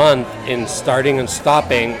 $30,000 a month in starting and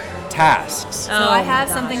stopping tasks. So I have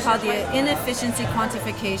something called the inefficiency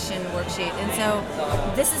quantification worksheet, and so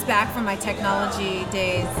this is back from my technology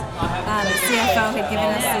days. The CFO had given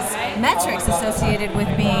us these metrics associated with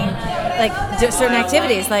being like certain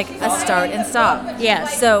activities, like a start and stop.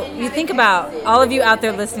 Yes. So you think about all of you out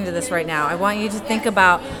there listening to this right now. I want you to think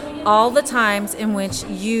about all the times in which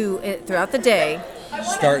you throughout the day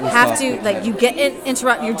Start and have stop. to like you get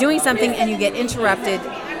interrupt. You're doing something and you get interrupted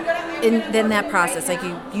in that process. Like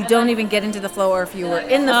you don't even get into the flow, or if you were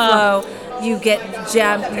in the flow, you get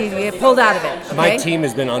jammed. You get pulled out of it. Okay? My team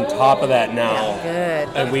has been on top of that now. Good.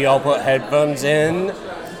 And we all put headphones in,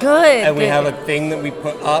 Good. and we good. have a thing that we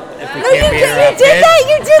put up if we No, can't be you interrupted. did that.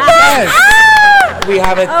 You did that. Yes. Ah! We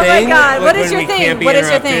have a Oh thing. my God! What when is your we thing? can't be What is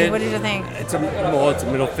your thing? interrupted. What is your thing? It's a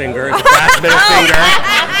middle finger. It's a fast middle finger.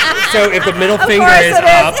 So if the middle finger course is it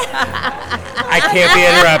is. up, I can't be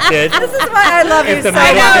interrupted. This is why I love you If the so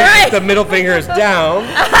middle, much. if the middle finger is down,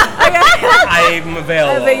 I'm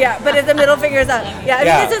available. But if the middle finger is up, yeah. I mean,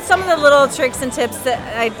 Yeah. these are some of the little tricks and tips that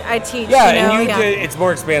I teach. Yeah, you know? and it's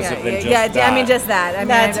more expansive than just that. I mean, just that. I mean,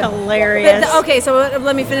 That's I- hilarious. But okay, so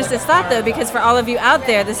let me finish this thought though, because for all of you out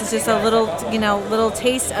there, this is just a little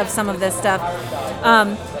taste of some of this stuff.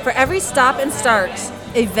 For every stop and start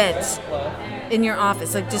event in your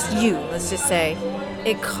office, like just you, let's just say,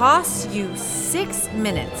 it costs you 6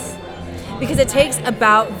 minutes. Because it takes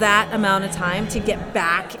about that amount of time to get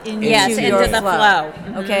back into Yes, your into the flow.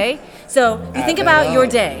 Okay, so you think about your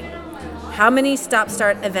day. How many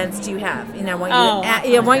stop-start events do you have? You know,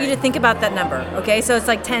 I want you to think about that number. Okay, so it's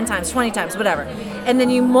like 10 times, 20 times, whatever, and then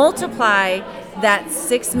you multiply that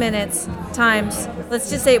 6 minutes times. Let's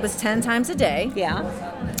just say it was 10 times a day, Yeah,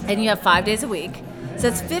 and you have 5 days a week. So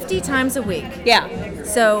it's 50 times a week. yeah.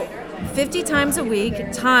 So 50 times a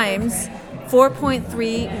week times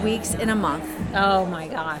 4.3 weeks in a month. Oh my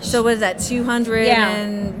gosh. So what is that? 200 Yeah.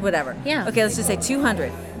 and whatever. Yeah. Okay, let's just say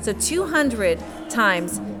 200. So 200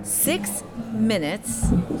 times 6 minutes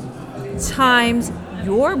times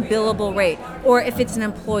your billable rate, or if it's an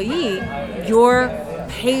employee, your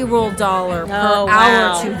payroll dollar per wow.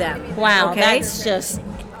 hour to them. Wow, Okay. that's just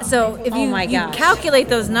So if Oh you, my you gosh. calculate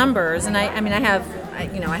those numbers, and I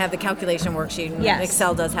have the calculation worksheet, and Yes.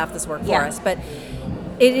 Excel does half this work for Yeah. us, but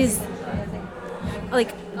it is like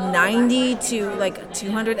 90 to like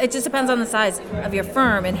 200. It just depends on the size of your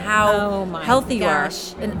firm and how Oh my healthy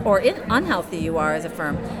gosh. you are, or unhealthy you are as a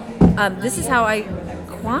firm. This is how I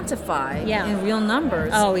quantify Yeah. in real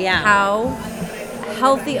numbers. Oh, yeah. How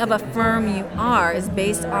healthy of a firm you are is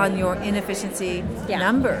based on your inefficiency Yeah.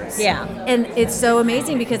 numbers. Yeah. And it's so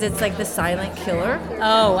amazing because it's like the silent killer.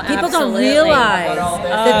 Oh, People don't absolutely. realize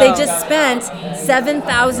that they Oh. just spent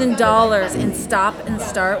 $7,000 in stop and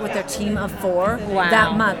start with their team of 4 Wow.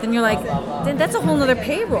 that month. And you're like, then that's a whole nother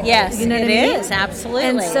payroll. Yes, you know it what I mean? is, absolutely.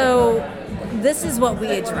 And so this is what we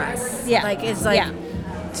address. Yeah. Like, it's like Yeah.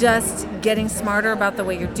 just getting smarter about the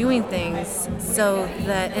way you're doing things so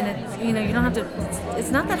that, and it's, you don't have to, it's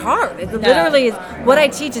not that hard. It literally is, what I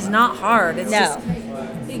teach is not hard. It's No.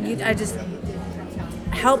 I just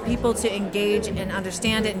help people to engage and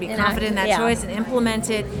understand it and be And confident in that yeah. choice and implement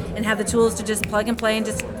it and have the tools to just plug and play and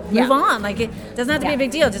just Yeah. move on. Like, it doesn't have to be Yeah. a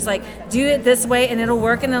big deal. Just like do it this way and it'll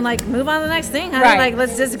work, and then like move on to the next thing. Honey. Right. Like,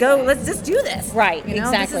 let's just do this. Right, This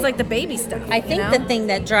exactly. is like the baby stuff. I think the thing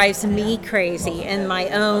that drives me crazy in my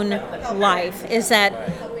own life is that,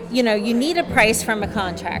 you need a price from a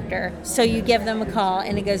contractor, so you give them a call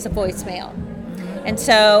and it goes to voicemail.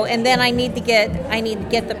 And then I need to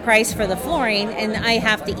get the price for the flooring, and I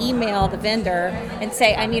have to email the vendor and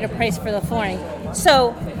say I need a price for the flooring.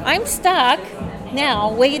 So I'm stuck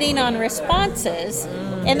now waiting on responses,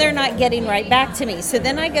 and they're not getting right back to me. So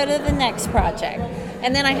then I go to the next project,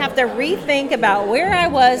 and then I have to rethink about where I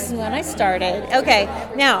was when I started. Okay,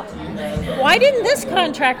 now, why didn't this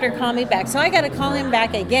contractor call me back? So I got to call him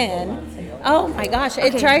back again. Oh my gosh,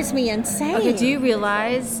 it drives me insane. Okay, do you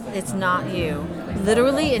realize it's not you?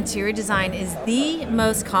 Literally, interior design is the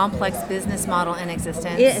most complex business model in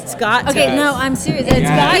existence. It's got to. Okay, no, I'm serious. It's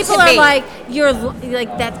got People to are be. like, you're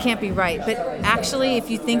like, that can't be right. But actually, if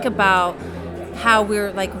you think about how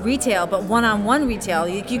we're like retail, but one-on-one retail,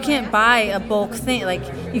 you can't buy a bulk thing. Like,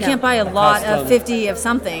 you can't buy a lot of 50 of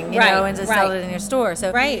something, you know, and just sell it in your store.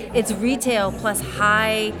 So it's retail plus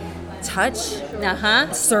high touch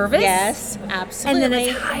service. Yes, absolutely. And then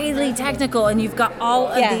it's highly technical, and you've got all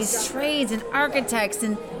of these trades and architects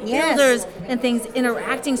and builders and things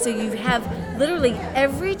interacting, so you have literally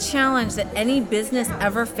every challenge that any business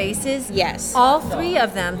ever faces. Yes. All three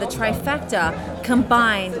of them, the trifecta,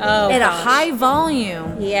 combined at a high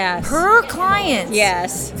volume per client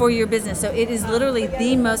for your business. So it is literally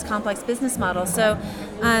the most complex business model. So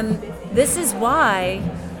this is why,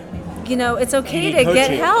 you know, it's okay to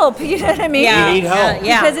get help. You know what I mean? You need help.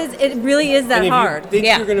 Because it really is that hard. If you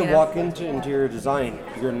think you're going to walk into interior design,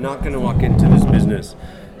 you're not going to walk into this business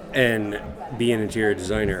and be an interior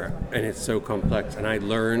designer. And it's so complex. And I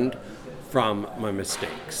learned from my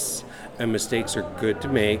mistakes. And mistakes are good to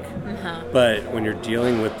make. But when you're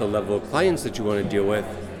dealing with the level of clients that you want to deal with,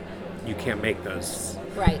 you can't make those.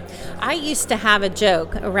 Right. I used to have a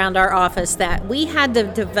joke around our office that we had to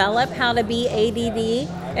develop how to be ADD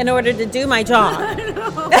in order to do my job. I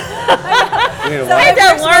had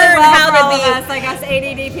to learn how to be. Like us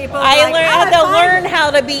ADD people. I had to learn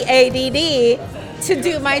how to be ADD to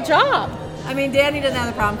do my job. I mean, Danny doesn't have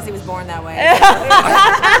the problem because he was born that way.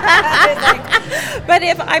 But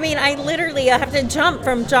I literally have to jump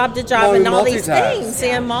from job to job and all these things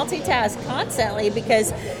and multitask constantly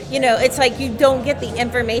because, you know, it's like you don't get the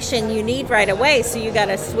information you need right away, so you got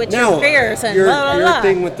to switch your careers and blah, blah, blah. Your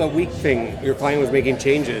thing with the week thing, your client was making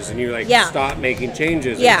changes and you're like, stop making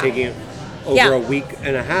changes and taking over a week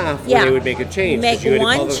and a half when they would make a change. Make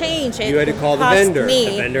one change. You had to call the vendor.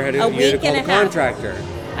 The vendor had to call the contractor.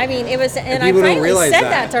 I mean, it was, and I finally said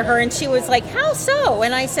that to her, and she was like, "How so?"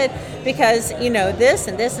 And I said, "Because, you know, this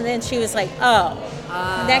and this," and then she was like, "Oh."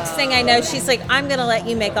 Next thing I know, she's like, "I'm going to let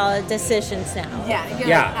you make all the decisions now."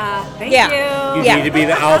 Thank you. You need to be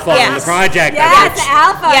the alpha on the project. Yes, the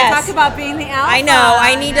alpha. Talk about being the alpha. I know.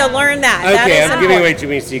 I need to learn that. Okay, I'm giving away too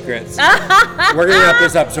many secrets. We're going to wrap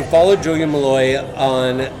this up. So follow Julia Malloy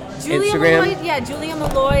on Instagram. Malloy,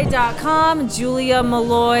 JuliaMalloy.com. Julia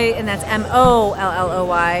Malloy, and that's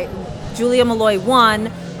MOLLOY. Julia Malloy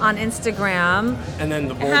 1 on Instagram. And then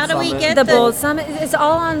the Bold How do Summit. we get the Bold Summit? It's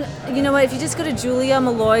all on, you know what, if you just go to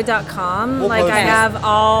JuliaMalloy.com, I have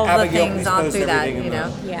all the things on through that, you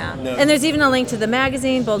know. And there's even a link to the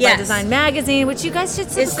magazine, Bold by Design magazine, which you guys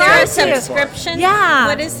should subscribe to. Is there a subscription? Yeah.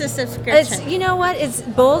 What is the subscription? It's, you know what, it's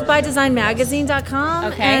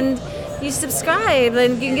boldbydesignmagazine.com. And you subscribe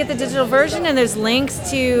and you can get the digital version, and there's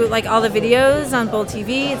links to like all the videos on Bold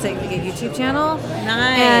TV. It's like a YouTube channel.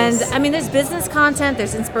 Nice. And I mean, there's business content,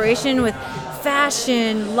 there's inspiration with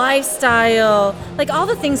fashion, lifestyle, like all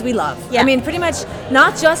the things we love. I mean, pretty much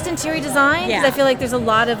not just interior design, because I feel like there's a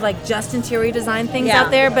lot of like just interior design things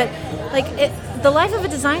out there, but like the life of a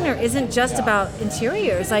designer isn't just about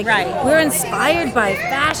interiors. Like we're inspired by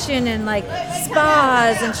fashion and like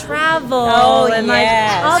spas and travel and like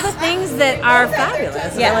all the things that are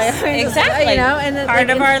fabulous. Really. Exactly. You know, and part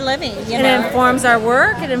of our living. It informs our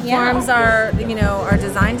work. It informs our, you know, our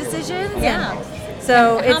design decisions.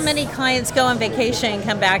 So how many clients go on vacation and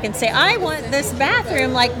come back and say, "I want this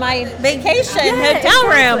bathroom like my vacation hotel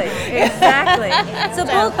room." Exactly. So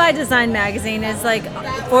Bold by Design magazine is like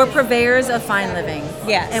for purveyors of fine living.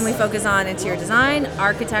 And we focus on interior design,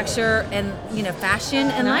 architecture, and, you know,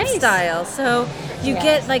 fashion and lifestyle. So you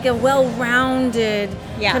get like a well-rounded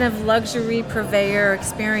kind of luxury purveyor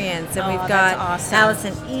experience. And we've got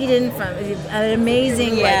Allison Eden from an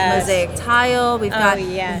amazing like mosaic tile. We've got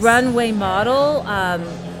runway model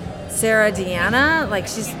Sarah Deanna, like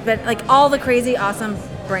she's been like all the crazy awesome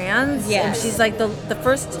brands, and she's like the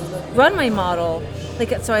first runway model.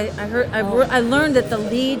 Like, so I learned that the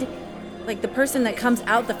lead, like the person that comes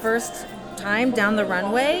out the first time down the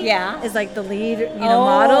runway. Yeah. Is like the lead,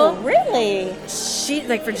 model. Really? She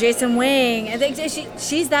like for Jason Wang, and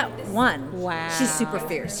she's that one. Wow. She's super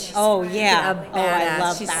fierce. She's A badass. I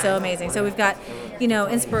love she's so amazing. So we've got,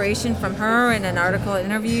 inspiration from her and an article,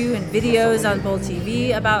 interview, and videos on Bold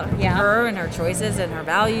TV about her and her choices and her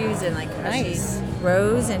values and like how she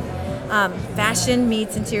rose, and fashion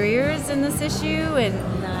meets interiors in this issue, and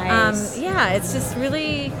it's just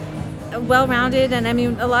really well-rounded, and I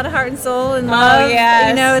mean a lot of heart and soul and love.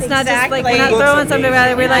 It's not just like we're not throwing something about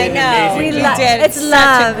it. We're like, it's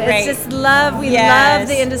love. It's just love. We love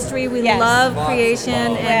the industry. We love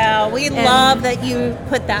creation. We love that you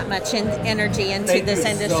put that much energy into this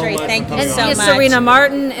industry. Thank you so much. Serena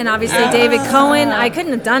Martin and obviously David Cohen. I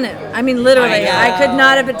couldn't have done it. I mean, literally, I could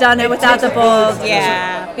not have done it without the Bold.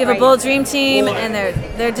 Yeah, we have a Bold Dream Team, and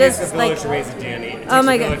they're just like. Oh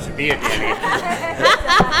my God.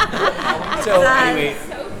 So anyway,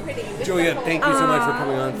 Julia, thank you so much for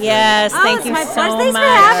coming on. Yes, thank you so much. Thanks for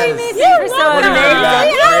having me. Thanks for so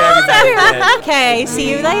amazing. Okay, see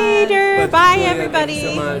you later. Bye, Julia, everybody.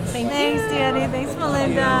 Thanks so much. Thanks, Danny. Thanks,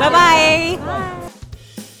 Melinda. Bye-bye.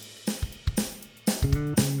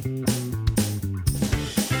 Bye.